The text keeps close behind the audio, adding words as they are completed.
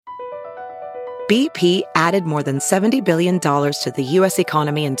BP added more than $70 billion to the U.S.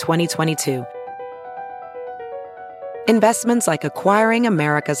 economy in 2022. Investments like acquiring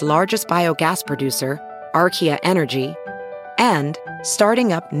America's largest biogas producer, Archaea Energy, and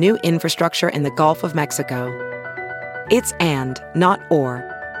starting up new infrastructure in the Gulf of Mexico. It's and, not or.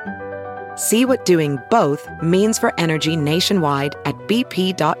 See what doing both means for energy nationwide at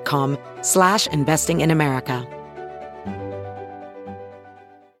bp.com/investing in America.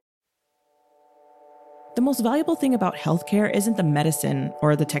 The most valuable thing about healthcare isn't the medicine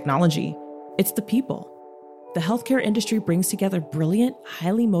or the technology. It's the people. The healthcare industry brings together brilliant,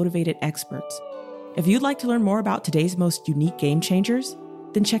 highly motivated experts. If you'd like to learn more about today's most unique game changers,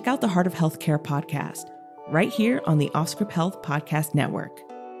 then check out the Heart of Healthcare podcast, right here on the Offscript Health Podcast Network.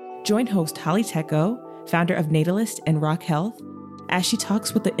 Join host Holly Tecco, founder of Natalist and Rock Health, as she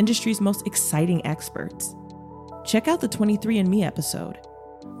talks with the industry's most exciting experts. Check out the 23andMe episode,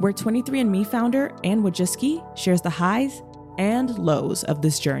 where 23andMe founder Anne Wojcicki shares the highs and lows of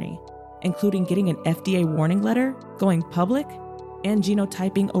this journey, including getting an FDA warning letter, going public, and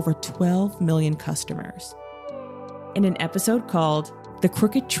genotyping over 12 million customers. In an episode called The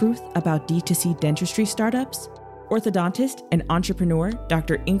Crooked Truth About D2C Dentistry Startups, orthodontist and entrepreneur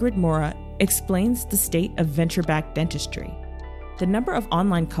Dr. Ingrid Mora explains the state of venture-backed dentistry. The number of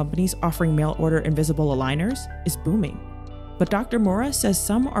online companies offering mail-order invisible aligners is booming. But Dr. Mora says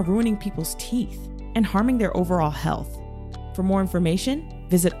some are ruining people's teeth and harming their overall health. For more information,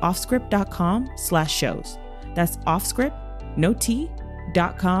 visit offscript.com/shows. That's offscript, no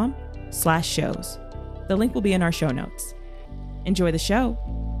t.com/shows. The link will be in our show notes. Enjoy the show.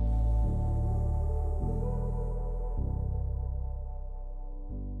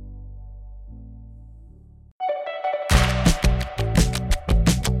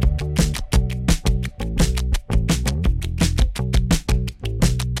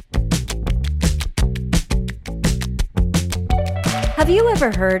 Have you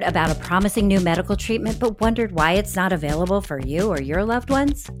ever heard about a promising new medical treatment but wondered why it's not available for you or your loved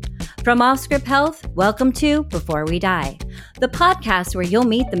ones? From Offscript Health, welcome to Before We Die, the podcast where you'll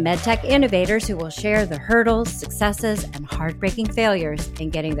meet the medtech innovators who will share the hurdles, successes, and heartbreaking failures in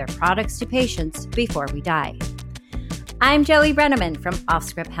getting their products to patients before we die. I'm Joey Brenneman from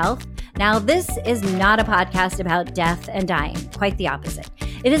Offscript Health. Now, this is not a podcast about death and dying, quite the opposite.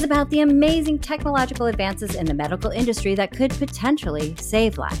 It is about the amazing technological advances in the medical industry that could potentially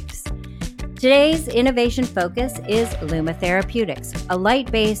save lives. Today's innovation focus is Luma Therapeutics, a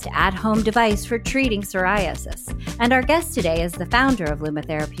light-based at-home device for treating psoriasis. And our guest today is the founder of Luma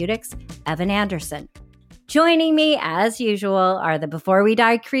Therapeutics, Evan Anderson. Joining me, as usual, are the Before We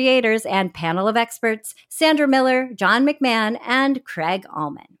Die creators and panel of experts, Sandra Miller, John McMahon, and Craig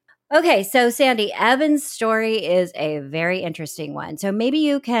Allman. Okay, so Sandy, Evan's story is a very interesting one. So maybe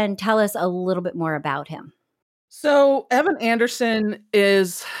you can tell us a little bit more about him. So Evan Anderson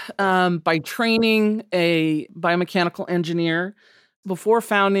is, by training, a biomechanical engineer. Before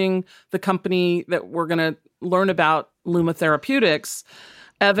founding the company that we're going to learn about, Luma Therapeutics,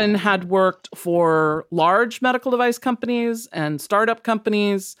 Evan had worked for large medical device companies and startup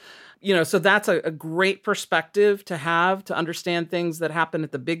companies. So that's a great perspective to have, to understand things that happen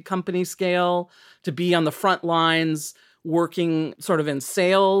at the big company scale, to be on the front lines, working sort of in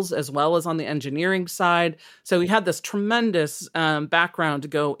sales as well as on the engineering side. So he had this tremendous background to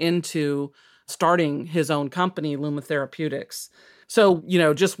go into starting his own company, Luma Therapeutics. So,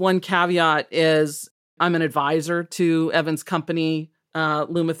 just one caveat is I'm an advisor to Evan's company,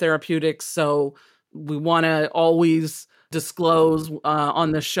 Luma Therapeutics. So we want to always disclose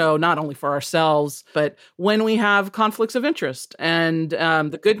on this show, not only for ourselves, but when we have conflicts of interest. And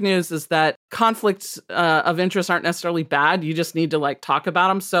the good news is that conflicts of interest aren't necessarily bad. You just need to talk about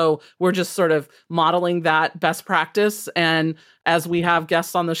them. So we're just sort of modeling that best practice. And as we have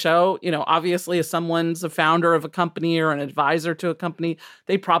guests on the show, obviously if someone's a founder of a company or an advisor to a company,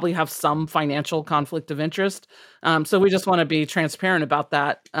 they probably have some financial conflict of interest. So we just want to be transparent about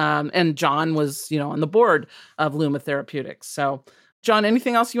that. And John was, on the board of Luma Therapeutics. So John,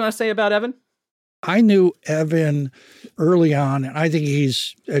 anything else you want to say about Evan? I knew Evan early on, and I think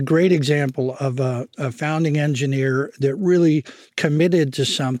he's a great example of a founding engineer that really committed to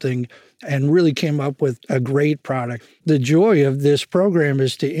something and really came up with a great product. The joy of this program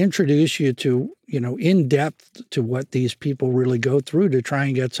is to introduce you to, in depth to what these people really go through to try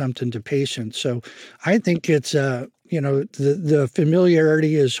and get something to patients. So I think it's, the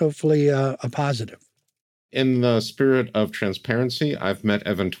familiarity is hopefully a positive. In the spirit of transparency, I've met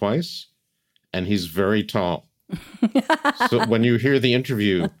Evan twice, and he's very tall. So when you hear the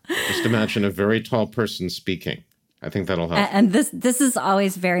interview, just imagine a very tall person speaking. I think that'll help. And this is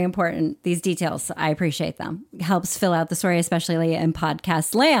always very important. These details, I appreciate them. Helps fill out the story, especially in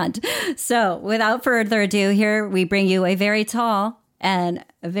podcast land. So without further ado, here we bring you a very tall and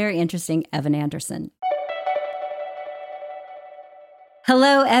a very interesting Evan Anderson.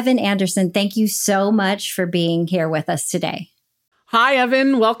 Hello, Evan Anderson. Thank you so much for being here with us today. Hi,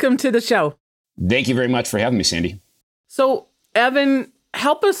 Evan. Welcome to the show. Thank you very much for having me, Sandy. So, Evan,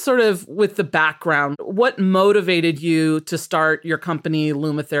 help us sort of with the background. What motivated you to start your company,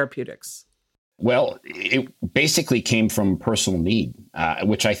 Luma Therapeutics? Well, it basically came from personal need,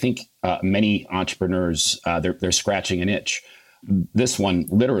 which I think many entrepreneurs, they're scratching an itch. This one,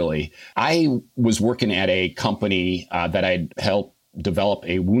 literally. I was working at a company that I'd helped develop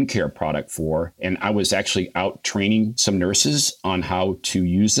a wound care product for, and I was actually out training some nurses on how to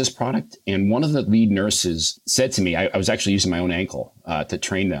use this product. And one of the lead nurses said to me, I was actually using my own ankle to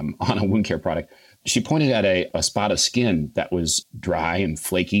train them on a wound care product. She pointed at a spot of skin that was dry and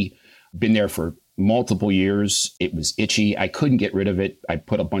flaky, been there for multiple years. It was itchy. I couldn't get rid of it. I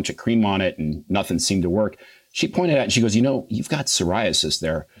put a bunch of cream on it and nothing seemed to work. She pointed at it and she goes, you've got psoriasis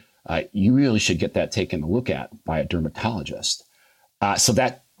there. You really should get that taken a look at by a dermatologist. So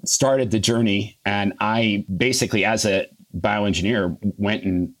that started the journey. And I basically, as a bioengineer, went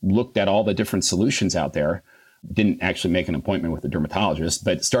and looked at all the different solutions out there. Didn't actually make an appointment with a dermatologist,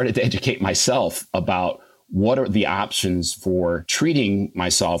 but started to educate myself about what are the options for treating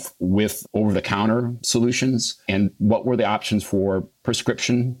myself with over-the-counter solutions and what were the options for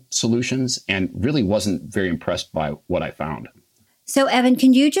prescription solutions, and really wasn't very impressed by what I found. So, Evan,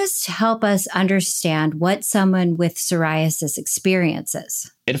 can you just help us understand what someone with psoriasis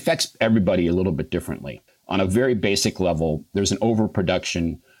experiences? It affects everybody a little bit differently. On a very basic level, there's an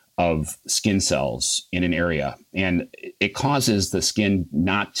overproduction of skin cells in an area, and it causes the skin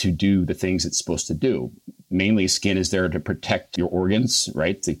not to do the things it's supposed to do. Mainly, skin is there to protect your organs,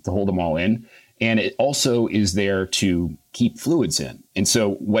 right? To hold them all in. And it also is there to keep fluids in. And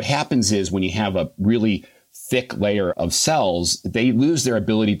so what happens is when you have a really thick layer of cells, they lose their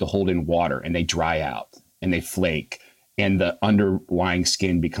ability to hold in water and they dry out and they flake. And the underlying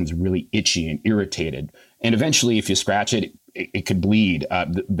skin becomes really itchy and irritated. And eventually, if you scratch it, it could bleed.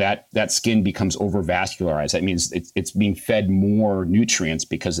 That skin becomes overvascularized. That means it's being fed more nutrients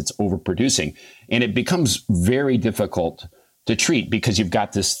because it's overproducing. And it becomes very difficult to treat because you've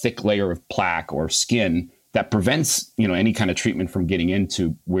got this thick layer of plaque or skin that prevents, any kind of treatment from getting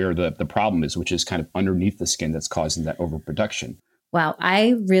into where the problem is, which is kind of underneath the skin that's causing that overproduction. Wow.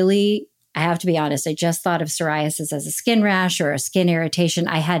 I have to be honest, I just thought of psoriasis as a skin rash or a skin irritation.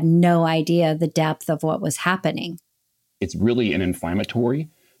 I had no idea the depth of what was happening. It's really an inflammatory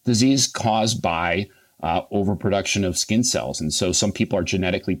disease caused by overproduction of skin cells. And so some people are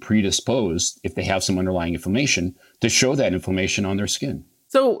genetically predisposed, if they have some underlying inflammation, to show that inflammation on their skin.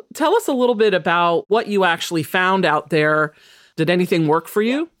 So tell us a little bit about what you actually found out there. Did anything work for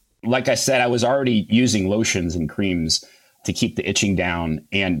you? Like I said, I was already using lotions and creams to keep the itching down.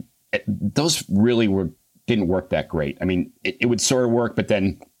 And those really didn't work that great. I mean, it would sort of work, but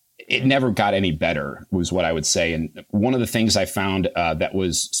then it never got any better, was what I would say. And one of the things I found that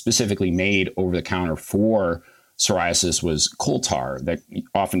was specifically made over the counter for psoriasis was coal tar that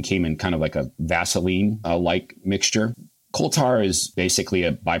often came in kind of like a Vaseline-like mixture. Coal tar is basically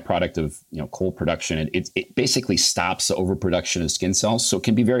a byproduct of coal production. It basically stops the overproduction of skin cells, so it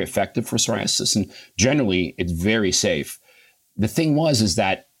can be very effective for psoriasis. And generally, it's very safe. The thing is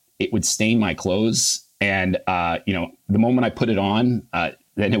that it would stain my clothes, and the moment I put it on,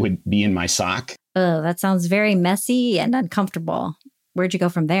 then it would be in my sock. Oh, that sounds very messy and uncomfortable. Where'd you go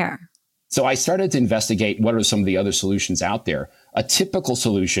from there? So I started to investigate what are some of the other solutions out there. A typical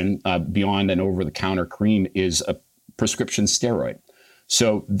solution beyond an over-the-counter cream is a prescription steroid.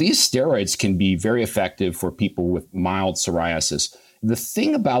 So these steroids can be very effective for people with mild psoriasis. The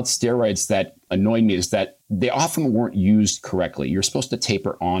thing about steroids that annoyed me is that they often weren't used correctly. You're supposed to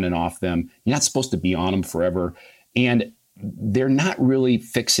taper on and off them. You're not supposed to be on them forever. And they're not really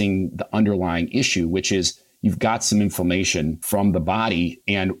fixing the underlying issue, which is you've got some inflammation from the body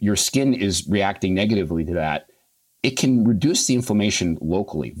and your skin is reacting negatively to that. It can reduce the inflammation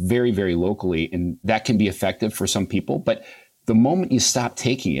locally, very, very locally, and that can be effective for some people. But the moment you stop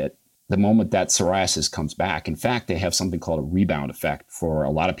taking it, the moment that psoriasis comes back, in fact, they have something called a rebound effect for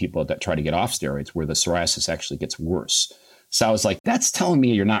a lot of people that try to get off steroids, where the psoriasis actually gets worse. So I was like, that's telling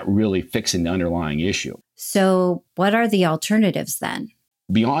me you're not really fixing the underlying issue. So what are the alternatives then?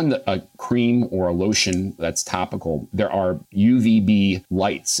 Beyond a cream or a lotion that's topical, there are UVB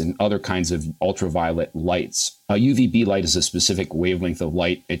lights and other kinds of ultraviolet lights. A UVB light is a specific wavelength of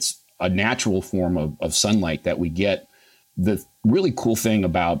light. It's a natural form of sunlight that we get. The really cool thing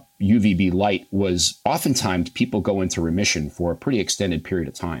about UVB light was oftentimes people go into remission for a pretty extended period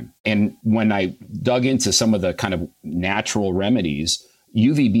of time. And when I dug into some of the kind of natural remedies,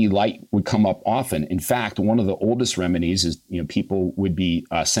 UVB light would come up often. In fact, one of the oldest remedies is, people would be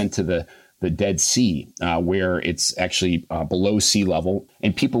sent to the Dead Sea, where it's actually below sea level,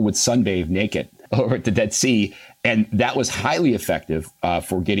 and people would sunbathe naked over at the Dead Sea. And that was highly effective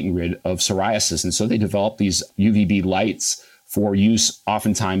for getting rid of psoriasis. And so they developed these UVB lights for use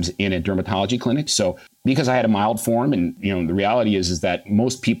oftentimes in a dermatology clinic. So because I had a mild form, and the reality is that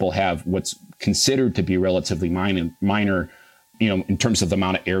most people have what's considered to be relatively minor, in terms of the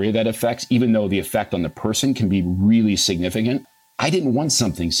amount of area that affects, even though the effect on the person can be really significant. I didn't want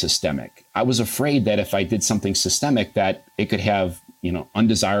something systemic. I was afraid that if I did something systemic, that it could have,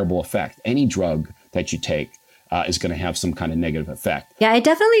 undesirable effect. Any drug that you take is going to have some kind of negative effect. Yeah, I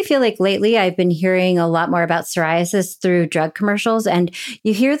definitely feel like lately I've been hearing a lot more about psoriasis through drug commercials, and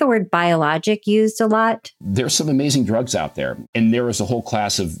you hear the word biologic used a lot. There's some amazing drugs out there, and there is a whole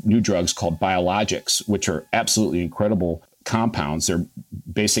class of new drugs called biologics, which are absolutely incredible compounds. They're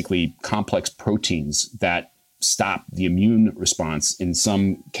basically complex proteins that stop the immune response in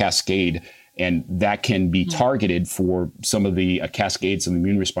some cascade, and that can be targeted for some of the cascades of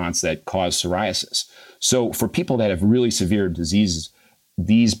immune response that cause psoriasis. So for people that have really severe diseases,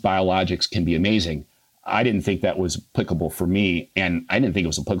 these biologics can be amazing. I didn't think that was applicable for me, and I didn't think it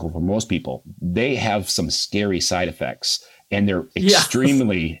was applicable for most people. They have some scary side effects, and they're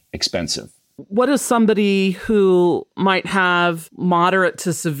extremely expensive. What is somebody who might have moderate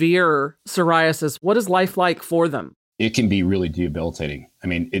to severe psoriasis? What is life like for them? It can be really debilitating. I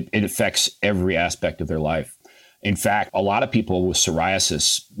mean, it affects every aspect of their life. In fact, a lot of people with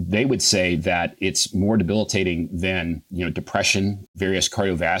psoriasis, they would say that it's more debilitating than, depression, various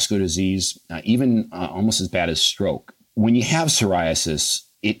cardiovascular disease, even almost as bad as stroke. When you have psoriasis,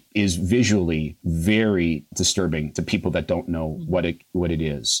 it is visually very disturbing to people that don't know what it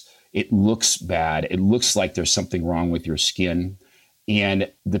is. It looks bad. It looks like there's something wrong with your skin.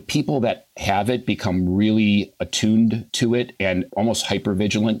 And the people that have it become really attuned to it and almost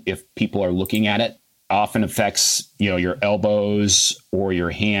hypervigilant if people are looking at it. Often affects, your elbows or your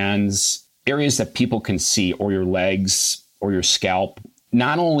hands, areas that people can see, or your legs or your scalp.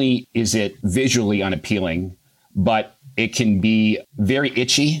 Not only is it visually unappealing, but it can be very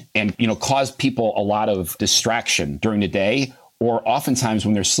itchy and, cause people a lot of distraction during the day, or oftentimes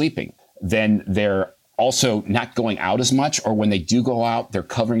when they're sleeping. Then they're also not going out as much, or when they do go out, they're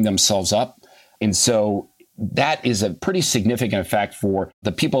covering themselves up. And so that is a pretty significant effect for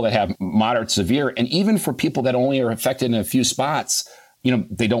the people that have moderate severe, and even for people that only are affected in a few spots.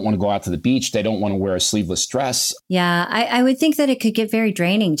 They don't want to go out to the beach. They don't want to wear a sleeveless dress. Yeah, I would think that it could get very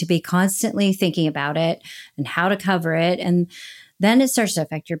draining to be constantly thinking about it and how to cover it. And then it starts to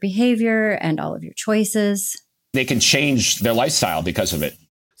affect your behavior and all of your choices. They can change their lifestyle because of it.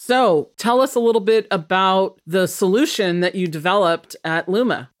 So tell us a little bit about the solution that you developed at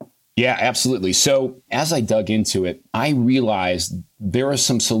Luma. Yeah, absolutely. So as I dug into it, I realized there are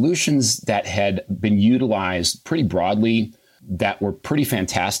some solutions that had been utilized pretty broadly that were pretty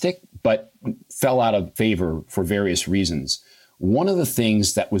fantastic, but fell out of favor for various reasons. One of the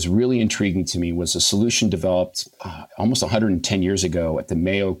things that was really intriguing to me was a solution developed almost 110 years ago at the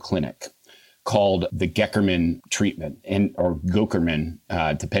Mayo Clinic called the Geckerman treatment, or Gokerman,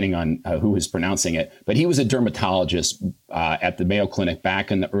 depending on who is pronouncing it. But he was a dermatologist at the Mayo Clinic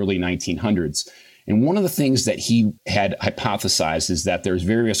back in the early 1900s. And one of the things that he had hypothesized is that there's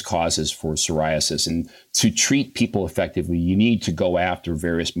various causes for psoriasis. And to treat people effectively, you need to go after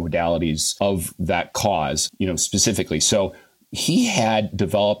various modalities of that cause, specifically. So he had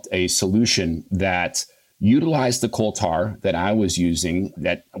developed a solution that utilized the coal tar that I was using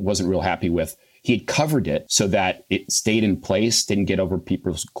that I wasn't real happy with. He had covered it so that it stayed in place, didn't get over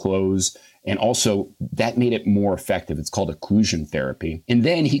people's clothes. And also that made it more effective. It's called occlusion therapy. And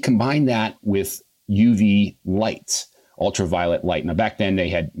then he combined that with UV light, ultraviolet light. Now, back then they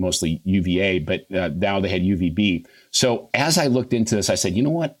had mostly UVA, but now they had UVB. So as I looked into this, I said, you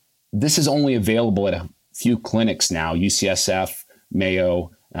know what? This is only available at a few clinics now, UCSF,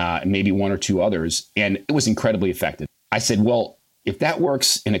 Mayo, maybe one or two others. And it was incredibly effective. I said, well, if that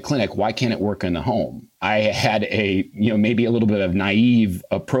works in a clinic, why can't it work in the home? I had a, maybe a little bit of naive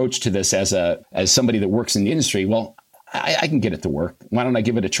approach to this as somebody that works in the industry. Well, I can get it to work. Why don't I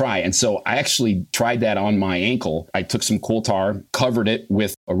give it a try? And so I actually tried that on my ankle. I took some coal tar, covered it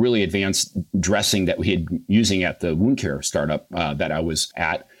with a really advanced dressing that we had been using at the wound care startup that I was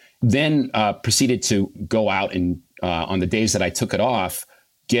at. Then proceeded to go out and on the days that I took it off,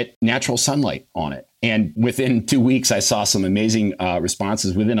 get natural sunlight on it. And within 2 weeks, I saw some amazing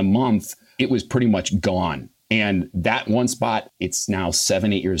responses. Within a month, it was pretty much gone. And that one spot, it's now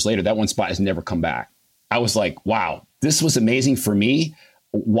 7-8 years later, that one spot has never come back. I was like, wow, this was amazing for me.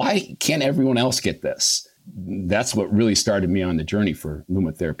 Why can't everyone else get this? That's what really started me on the journey for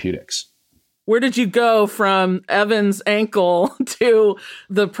Luma Therapeutics. Where did you go from Evan's ankle to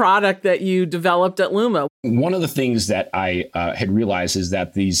the product that you developed at Luma? One of the things that I had realized is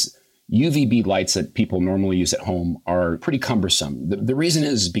that these UVB lights that people normally use at home are pretty cumbersome. The reason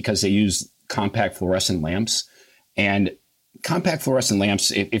is because they use compact fluorescent lamps. And compact fluorescent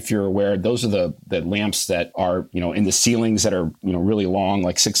lamps, if you're aware, those are the lamps that are, in the ceilings that are, really long,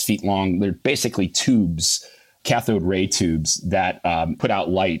 like 6 feet long. They're basically tubes, cathode ray tubes that put out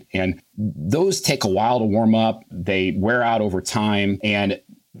light. And those take a while to warm up. They wear out over time, and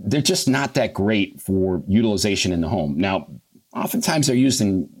they're just not that great for utilization in the home. Now, oftentimes they're used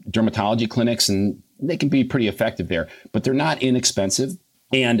in dermatology clinics, and they can be pretty effective there, but they're not inexpensive.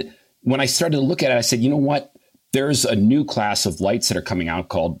 And when I started to look at it, I said, you know what? There's a new class of lights that are coming out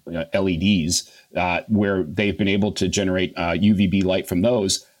called LEDs, where they've been able to generate UVB light from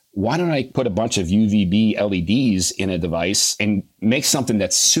those. Why don't I put a bunch of UVB LEDs in a device and make something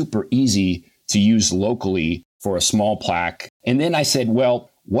that's super easy to use locally for a small plaque? And then I said, well,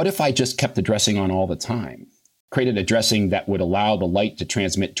 what if I just kept the dressing on all the time? Created a dressing that would allow the light to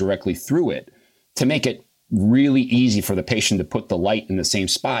transmit directly through it to make it really easy for the patient to put the light in the same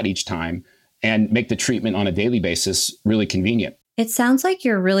spot each time and make the treatment on a daily basis really convenient. It sounds like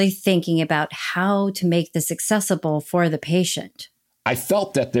you're really thinking about how to make this accessible for the patient. I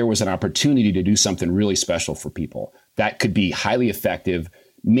felt that there was an opportunity to do something really special for people that could be highly effective,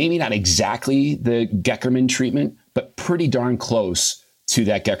 maybe not exactly the Geckerman treatment, but pretty darn close to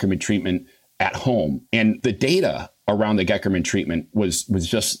that Geckerman treatment at home. And the data around the Geckerman treatment was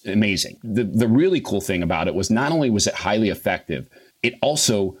just amazing. The really cool thing about it was not only was it highly effective, it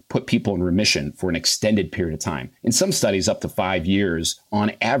also put people in remission for an extended period of time. In some studies, up to 5 years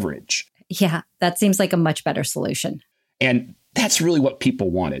on average. Yeah, that seems like a much better solution. And that's really what people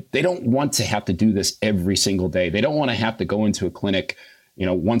wanted. They don't want to have to do this every single day. They don't want to have to go into a clinic,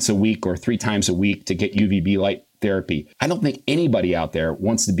 once a week or 3 times a week to get UVB light therapy. I don't think anybody out there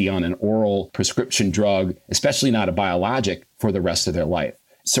wants to be on an oral prescription drug, especially not a biologic, for the rest of their life.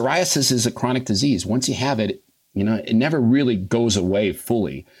 Psoriasis is a chronic disease. Once you have it, it never really goes away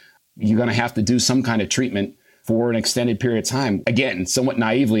fully. You're going to have to do some kind of treatment for an extended period of time. Again, somewhat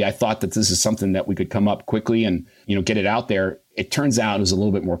naively, I thought that this is something that we could come up quickly and, get it out there. It turns out it was a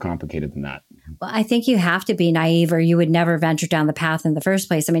little bit more complicated than that. Well, I think you have to be naive or you would never venture down the path in the first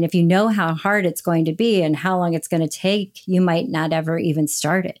place. I mean, if you know how hard it's going to be and how long it's going to take, you might not ever even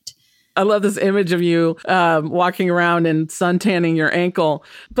start it. I love this image of you walking around and suntanning your ankle.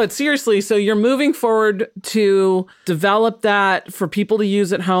 But seriously, so you're moving forward to develop that for people to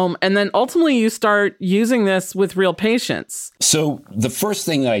use at home. And then ultimately you start using this with real patients. So the first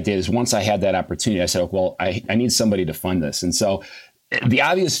thing that I did is once I had that opportunity, I said, well, I need somebody to fund this. And so the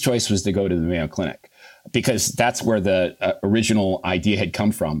obvious choice was to go to the Mayo Clinic, because that's where the original idea had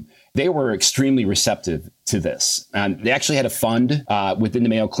come from. They were extremely receptive to this. And they actually had a fund within the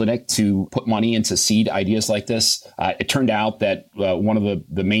Mayo Clinic to put money into seed ideas like this. It turned out that one of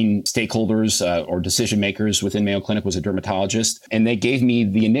the main stakeholders or decision makers within Mayo Clinic was a dermatologist. And they gave me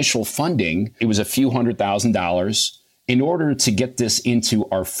the initial funding. It was a few $100,000 in order to get this into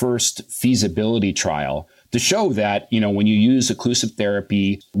our first feasibility trial, to show that, when you use occlusive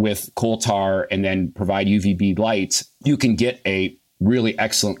therapy with coal tar and then provide UVB light, you can get a really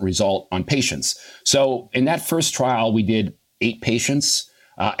excellent result on patients. So in that first trial, we did 8 patients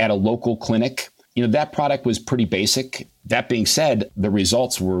at a local clinic. That product was pretty basic. That being said, the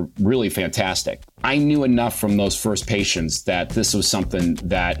results were really fantastic. I knew enough from those first patients that this was something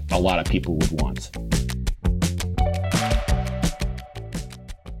that a lot of people would want.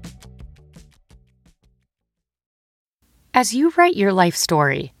 As you write your life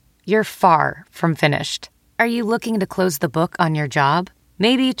story, you're far from finished. Are you looking to close the book on your job?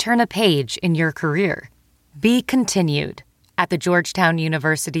 Maybe turn a page in your career? Be continued at the Georgetown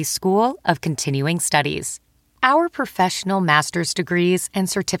University School of Continuing Studies. Our professional master's degrees and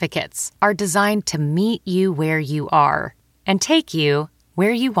certificates are designed to meet you where you are and take you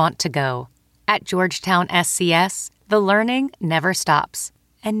where you want to go. At Georgetown SCS, the learning never stops,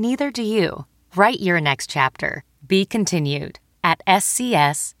 and neither do you. Write your next chapter. Be continued at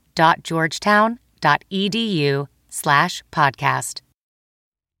scs.georgetown.edu/podcast.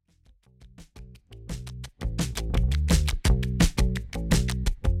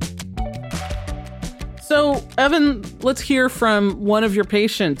 So, Evan, let's hear from one of your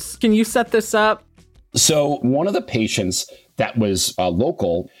patients. Can you set this up? So one of the patients that was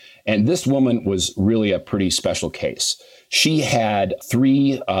local, and this woman was really a pretty special case. She had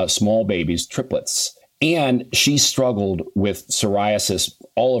 3 small babies, triplets, and she struggled with psoriasis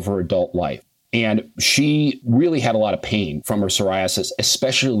all of her adult life. And she really had a lot of pain from her psoriasis,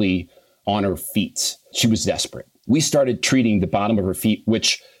 especially on her feet. She was desperate. We started treating the bottom of her feet,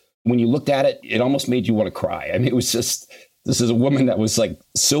 which when you looked at it, it almost made you want to cry. I mean, it was just, this is a woman that was like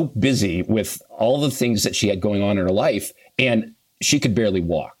so busy with all the things that she had going on in her life, and she could barely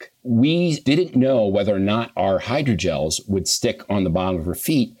walk. We didn't know whether or not our hydrogels would stick on the bottom of her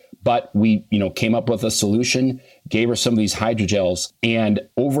feet, but we, came up with a solution, gave her some of these hydrogels, and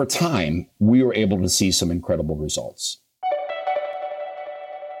over time, we were able to see some incredible results.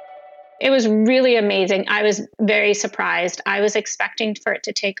 It was really amazing. I was very surprised. I was expecting for it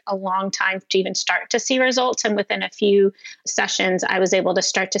to take a long time to even start to see results. And within a few sessions, I was able to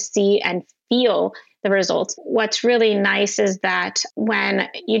start to see and feel the results. What's really nice is that when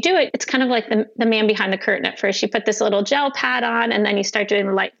you do it, it's kind of like the man behind the curtain at first. You put this little gel pad on, and then you start doing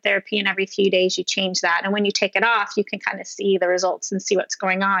the light therapy, and every few days you change that. And when you take it off, you can kind of see the results and see what's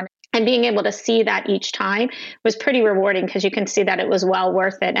going on. And being able to see that each time was pretty rewarding because you can see that it was well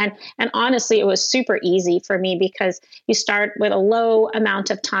worth it. And honestly, it was super easy for me because you start with a low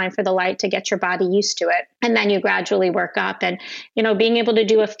amount of time for the light to get your body used to it. And then you gradually work up. And, being able to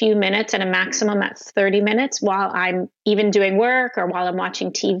do a few minutes and a maximum at 30 minutes while I'm even doing work or while I'm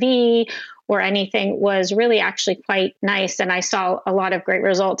watching TV or anything was really actually quite nice. And I saw a lot of great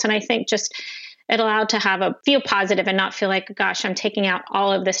results. And I think just it allowed to feel positive and not feel like, gosh, I'm taking out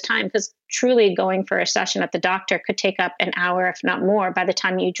all of this time, because truly going for a session at the doctor could take up an hour, if not more, by the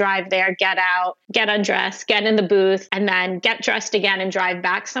time you drive there, get out, get undressed, get in the booth, and then get dressed again and drive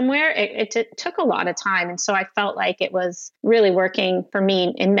back somewhere. It took a lot of time. And so I felt like it was really working for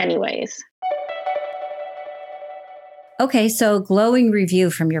me in many ways. Okay, so glowing review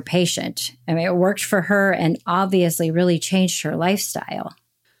from your patient. I mean, it worked for her and obviously really changed her lifestyle.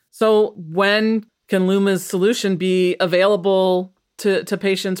 So when can Luma's solution be available to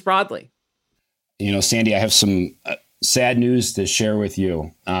patients broadly? Sandy, I have some sad news to share with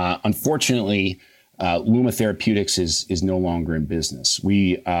you. Unfortunately, Luma Therapeutics is no longer in business.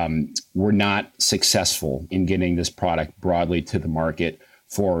 We were not successful in getting this product broadly to the market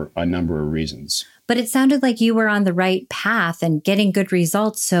for a number of reasons. But it sounded like you were on the right path and getting good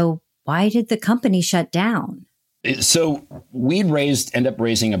results. So why did the company shut down? So we'd end up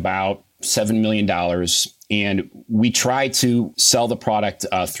raising about $7 million, and we tried to sell the product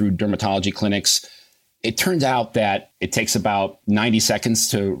through dermatology clinics. It turns out that it takes about 90 seconds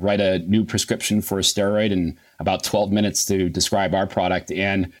to write a new prescription for a steroid and about 12 minutes to describe our product.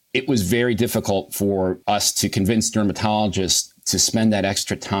 And it was very difficult for us to convince dermatologists to spend that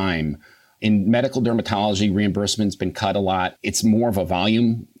extra time. In medical dermatology, reimbursement's been cut a lot. It's more of a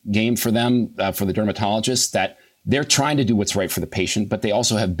volume game for them, for the dermatologists, that they're trying to do what's right for the patient, but they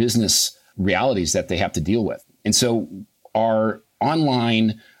also have business realities that they have to deal with. And so our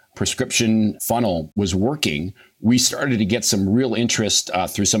online prescription funnel was working. We started to get some real interest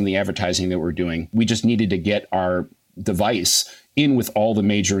through some of the advertising that we're doing. We just needed to get our device in with all the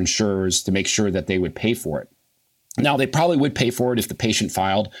major insurers to make sure that they would pay for it. Now, they probably would pay for it if the patient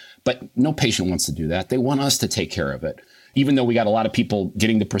filed, but no patient wants to do that. They want us to take care of it. Even though we got a lot of people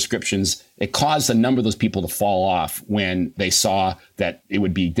getting the prescriptions, it caused a number of those people to fall off when they saw that it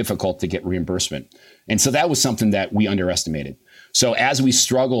would be difficult to get reimbursement. And so that was something that we underestimated. So as we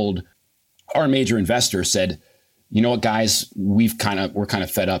struggled, our major investor said, you know what, guys, we're kind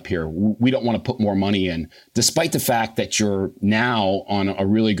of fed up here. We don't want to put more money in. Despite the fact that you're now on a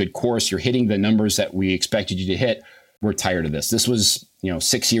really good course, you're hitting the numbers that we expected you to hit. We're tired of this. This was,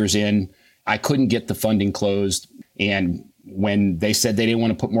 6 years in. I couldn't get the funding closed. And when they said they didn't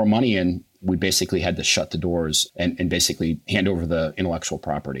want to put more money in, we basically had to shut the doors and basically hand over the intellectual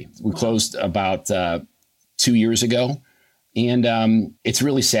property. We closed about 2 years ago. And it's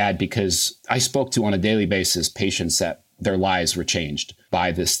really sad because I spoke to on a daily basis patients that their lives were changed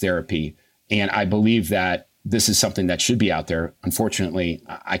by this therapy. And I believe that this is something that should be out there. Unfortunately,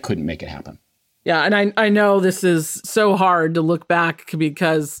 I couldn't make it happen. Yeah. And I know this is so hard to look back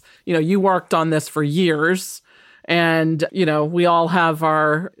because, you worked on this for years. And, we all have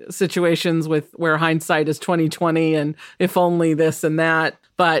our situations with where hindsight is 20/20 and if only this and that,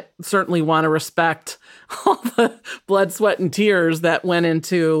 but certainly want to respect all the blood, sweat, and tears that went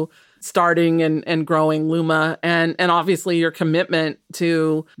into starting and growing Luma and obviously your commitment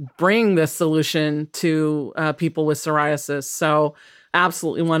to bring this solution to people with psoriasis. So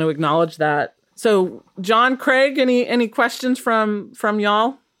absolutely want to acknowledge that. So, John, Craig, any questions from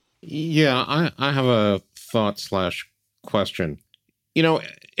y'all? Yeah, I have a thought/question.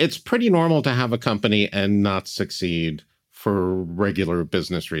 It's pretty normal to have a company and not succeed for regular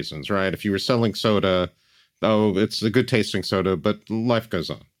business reasons, right? If you were selling soda, it's a good tasting soda, but life goes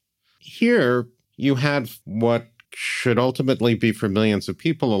on. Here, you had what should ultimately be for millions of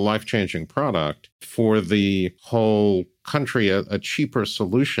people a life-changing product, for the whole country a cheaper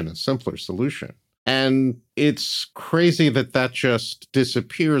solution, a simpler solution. And it's crazy that just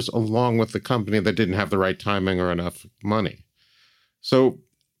disappears along with the company that didn't have the right timing or enough money. So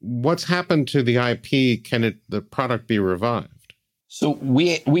what's happened to the IP? Can the product be revived? So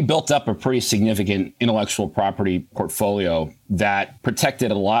we built up a pretty significant intellectual property portfolio that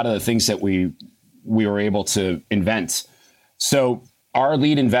protected a lot of the things that we were able to invent. So our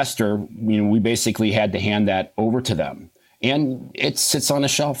lead investor, we basically had to hand that over to them. And it sits on a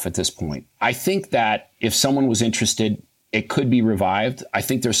shelf at this point. I think that if someone was interested, it could be revived. I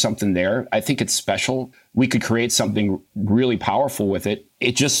think there's something there. I think it's special. We could create something really powerful with it.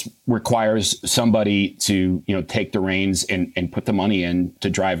 It just requires somebody to, take the reins and put the money in to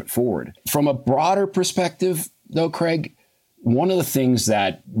drive it forward. From a broader perspective, though, Craig, one of the things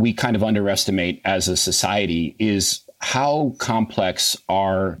that we kind of underestimate as a society is how complex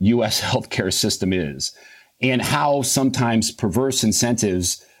our U.S. healthcare system is, and how sometimes perverse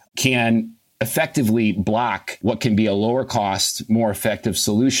incentives can effectively block what can be a lower cost, more effective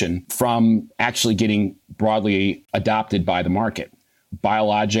solution from actually getting broadly adopted by the market.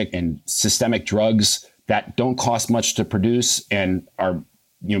 Biologic and systemic drugs that don't cost much to produce and are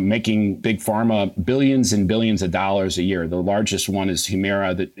making big pharma billions and billions of dollars a year. The largest one is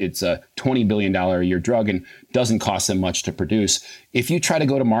Humira. It's a $20 billion a year drug and doesn't cost them much to produce. If you try to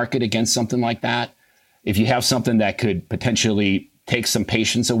go to market against something like that, if you have something that could potentially take some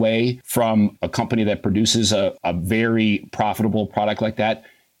patients away from a company that produces a very profitable product like that,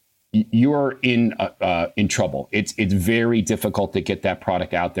 you're in trouble. It's very difficult to get that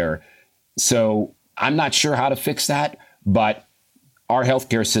product out there. So I'm not sure how to fix that, but our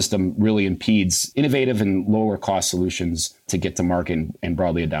healthcare system really impedes innovative and lower cost solutions to get to market and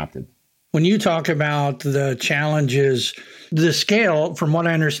broadly adopted. When you talk about the challenges, the scale, from what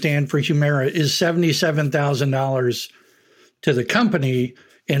I understand, for Humira is $77,000 to the company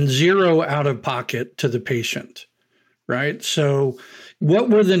and $0 out of pocket to the patient, right? So what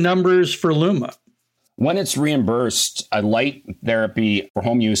were the numbers for Luma? When it's reimbursed, a light therapy for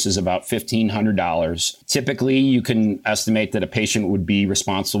home use is about $1,500. Typically, you can estimate that a patient would be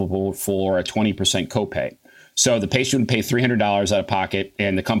responsible for a 20% copay. So the patient would pay $300 out of pocket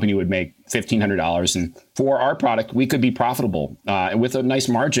and the company would make $1,500. And for our product, we could be profitable with a nice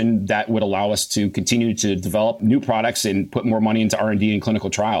margin that would allow us to continue to develop new products and put more money into R&D and clinical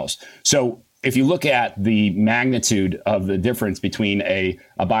trials. So if you look at the magnitude of the difference between a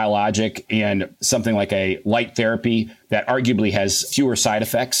biologic and something like a light therapy that arguably has fewer side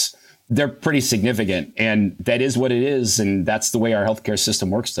effects, they're pretty significant. And that is what it is. And that's the way our healthcare system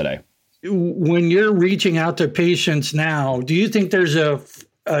works today. When you're reaching out to patients now, do you think there's a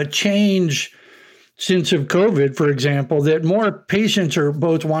change since of COVID, for example, that more patients are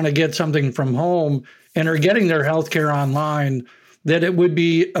both want to get something from home and are getting their healthcare online, that it would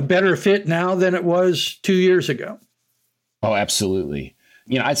be a better fit now than it was 2 years ago? Oh, absolutely.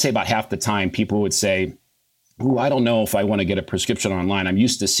 I'd say about half the time people would say, "Ooh, I don't know if I want to get a prescription online. I'm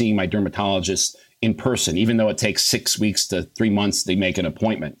used to seeing my dermatologist in person, even though it takes 6 weeks to 3 months to make an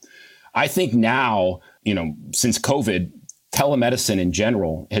appointment." I think now, since COVID, telemedicine in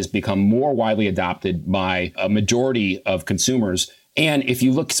general has become more widely adopted by a majority of consumers. And if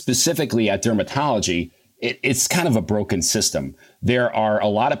you look specifically at dermatology, it's kind of a broken system. There are a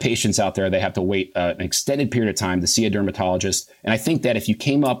lot of patients out there that have to wait an extended period of time to see a dermatologist. And I think that if you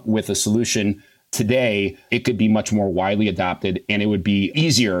came up with a solution today, it could be much more widely adopted and it would be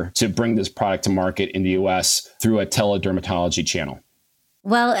easier to bring this product to market in the US through a teledermatology channel.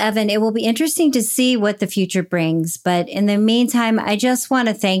 Well, Evan, it will be interesting to see what the future brings. But in the meantime, I just want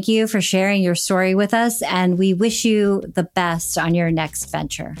to thank you for sharing your story with us, and we wish you the best on your next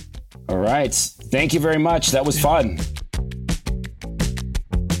venture. All right. Thank you very much. That was fun.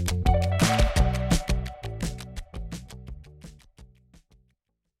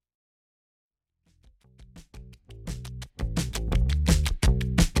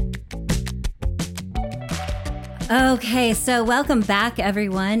 Okay, so welcome back,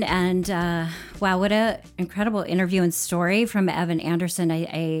 everyone. And wow, what an incredible interview and story from Evan Anderson.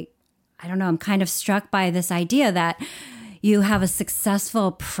 I don't know, I'm kind of struck by this idea that, you have a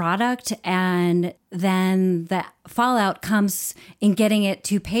successful product and then the fallout comes in getting it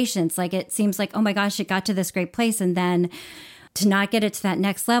to patients. Like it seems like, oh my gosh, it got to this great place. And then to not get it to that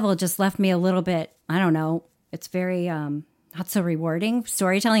next level just left me a little bit, I don't know. It's very not so rewarding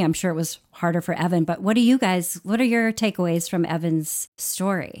storytelling. I'm sure it was harder for Evan, but what are your takeaways from Evan's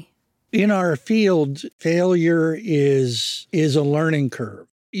story? In our field, failure is a learning curve.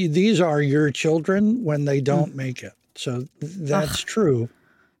 These are your children when they don't make it. So that's true.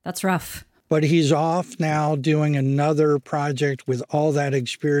 That's rough. But he's off now doing another project with all that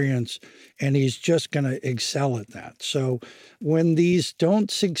experience, and he's just going to excel at that. So when these don't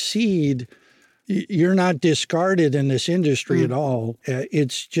succeed, you're not discarded in this industry at all.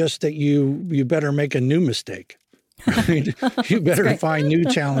 It's just that you better make a new mistake. Right? You better find new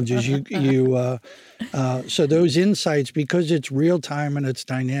challenges. So those insights, because it's real time and it's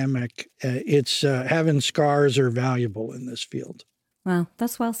dynamic, it's having scars are valuable in this field. Wow,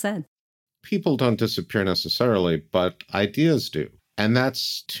 that's well said. People don't disappear necessarily, but ideas do. And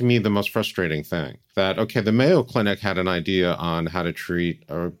that's, to me, the most frustrating thing. That, okay, the Mayo Clinic had an idea on how to treat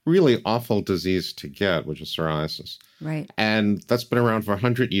a really awful disease to get, which is psoriasis. Right. And that's been around for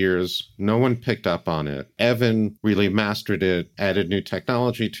 100 years. No one picked up on it. Evan really mastered it, added new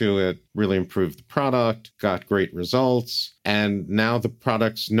technology to it, really improved the product, got great results, and now the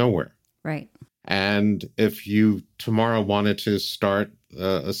product's nowhere. Right. And if you tomorrow wanted to start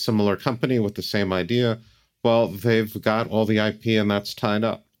a similar company with the same idea, well, they've got all the IP and that's tied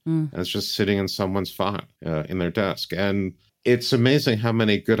up. And it's just sitting in someone's file in their desk. And it's amazing how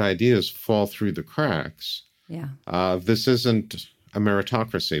many good ideas fall through the cracks. Yeah. This isn't a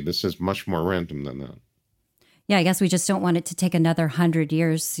meritocracy. This is much more random than that. Yeah, I guess we just don't want it to take another 100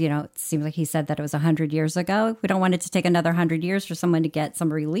 years. You know, it seems like he said that it was 100 years ago. We don't want it to take another 100 years for someone to get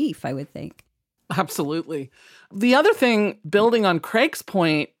some relief, I would think. Absolutely. The other thing, building on Craig's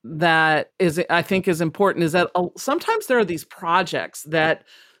point, that I think is important is that sometimes there are these projects that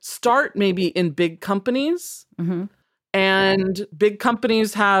start maybe in big companies, and big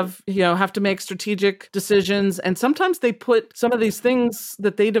companies have to make strategic decisions, and sometimes they put some of these things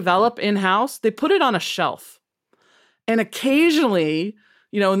that they develop in-house, they put it on a shelf. And occasionally,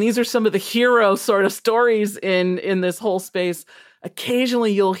 and these are some of the hero sort of stories in this whole space.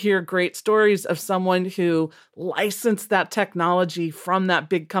 Occasionally, you'll hear great stories of someone who licensed that technology from that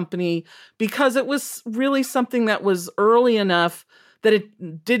big company because it was really something that was early enough that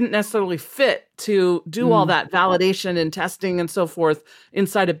it didn't necessarily fit to do all that validation and testing and so forth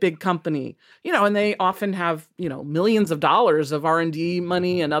inside a big company. And they often have, millions of dollars of R&D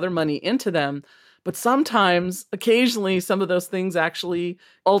money and other money into them. But sometimes, occasionally, some of those things actually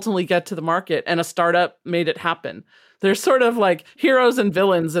ultimately get to the market, and a startup made it happen. There's sort of like heroes and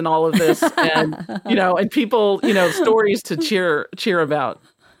villains in all of this, and and people, stories to cheer about.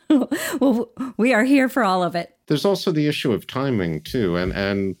 Well, we are here for all of it. There's also the issue of timing too,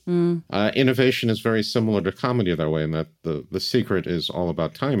 and innovation is very similar to comedy that way, in that the secret is all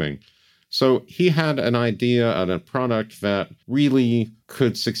about timing. So he had an idea and a product that really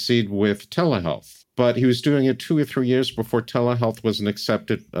could succeed with telehealth, but he was doing it 2 or 3 years before telehealth was an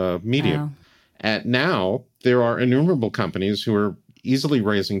accepted medium. Wow. And now there are innumerable companies who are easily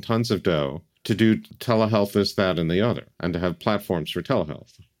raising tons of dough to do telehealth, this, that, and the other, and to have platforms for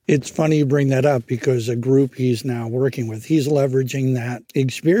telehealth. It's funny you bring that up because a group he's now working with, he's leveraging that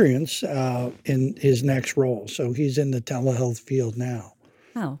experience in his next role. So he's in the telehealth field now.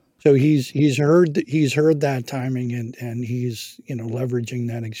 Oh. So he's heard that timing and he's leveraging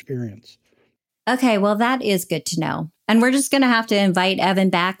that experience. Okay, well, that is good to know. And we're just going to have to invite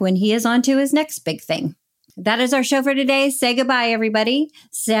Evan back when he is on to his next big thing. That is our show for today. Say goodbye, everybody.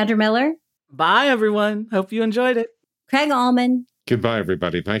 Sandra Miller. Bye, everyone. Hope you enjoyed it. Craig Allman. Goodbye,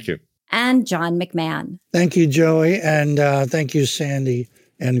 everybody. Thank you. And John McMahon. Thank you, Joey. And thank you, Sandy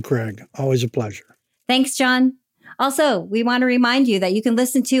and Craig. Always a pleasure. Thanks, John. Also, we want to remind you that you can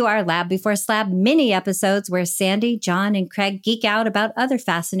listen to our Lab Before Slab mini episodes where Sandy, John, and Craig geek out about other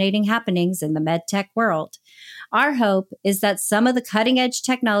fascinating happenings in the medtech world. Our hope is that some of the cutting-edge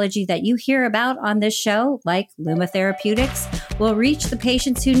technology that you hear about on this show, like Luma Therapeutics, will reach the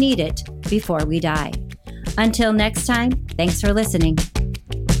patients who need it before we die. Until next time, thanks for listening.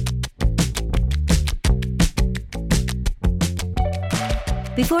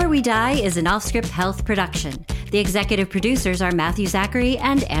 Before We Die is an Offscript Health production. The executive producers are Matthew Zachary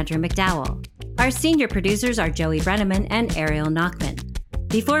and Andrew McDowell. Our senior producers are Joey Brenneman and Ariel Nachman.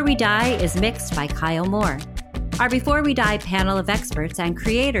 Before We Die is mixed by Kyle Moore. Our Before We Die panel of experts and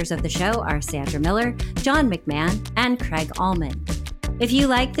creators of the show are Sandra Miller, John McMahon, and Craig Allman. If you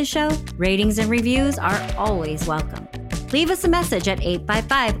like the show, ratings and reviews are always welcome. Leave us a message at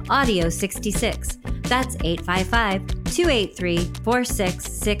 855-AUDIO-66. That's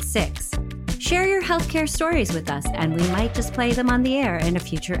 855-283-4666. Share your healthcare stories with us, and we might just play them on the air in a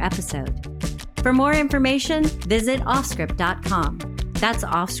future episode. For more information, visit offscript.com. That's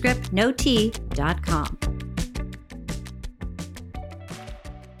offscript, no T.com.